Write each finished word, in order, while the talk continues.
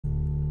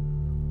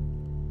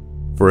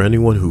For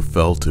anyone who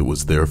felt it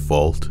was their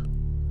fault,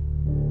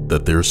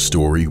 that their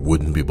story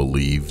wouldn't be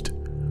believed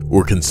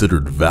or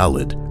considered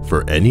valid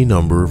for any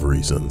number of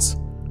reasons,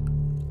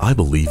 I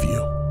believe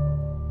you,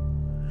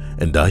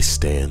 and I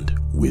stand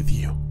with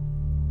you.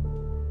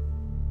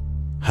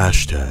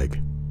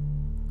 Hashtag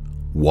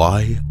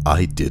why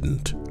I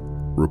didn't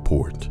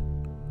report.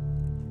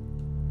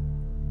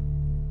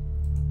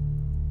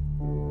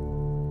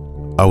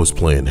 I was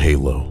playing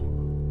Halo.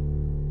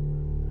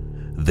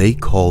 They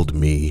called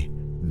me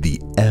the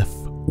F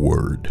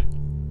word.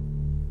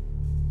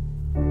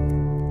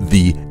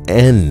 The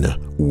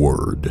N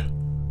word.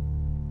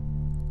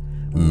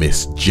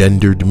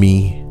 Misgendered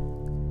me.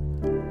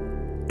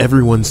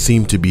 Everyone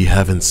seemed to be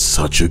having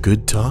such a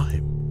good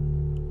time.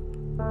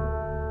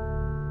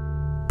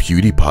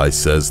 PewDiePie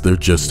says they're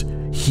just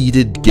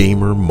heated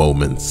gamer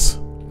moments.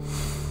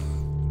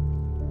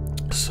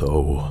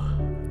 So,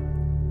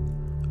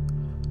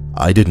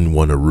 I didn't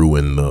want to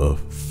ruin the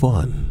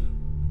fun.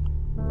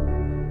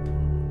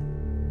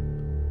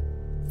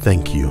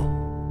 Thank you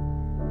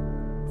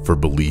for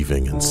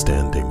believing and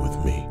standing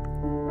with me.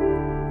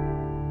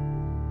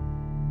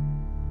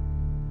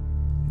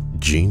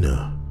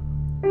 Gina.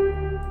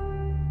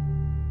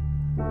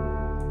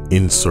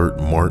 Insert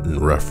Martin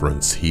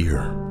reference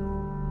here.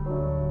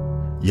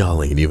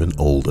 Y'all ain't even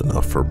old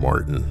enough for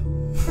Martin.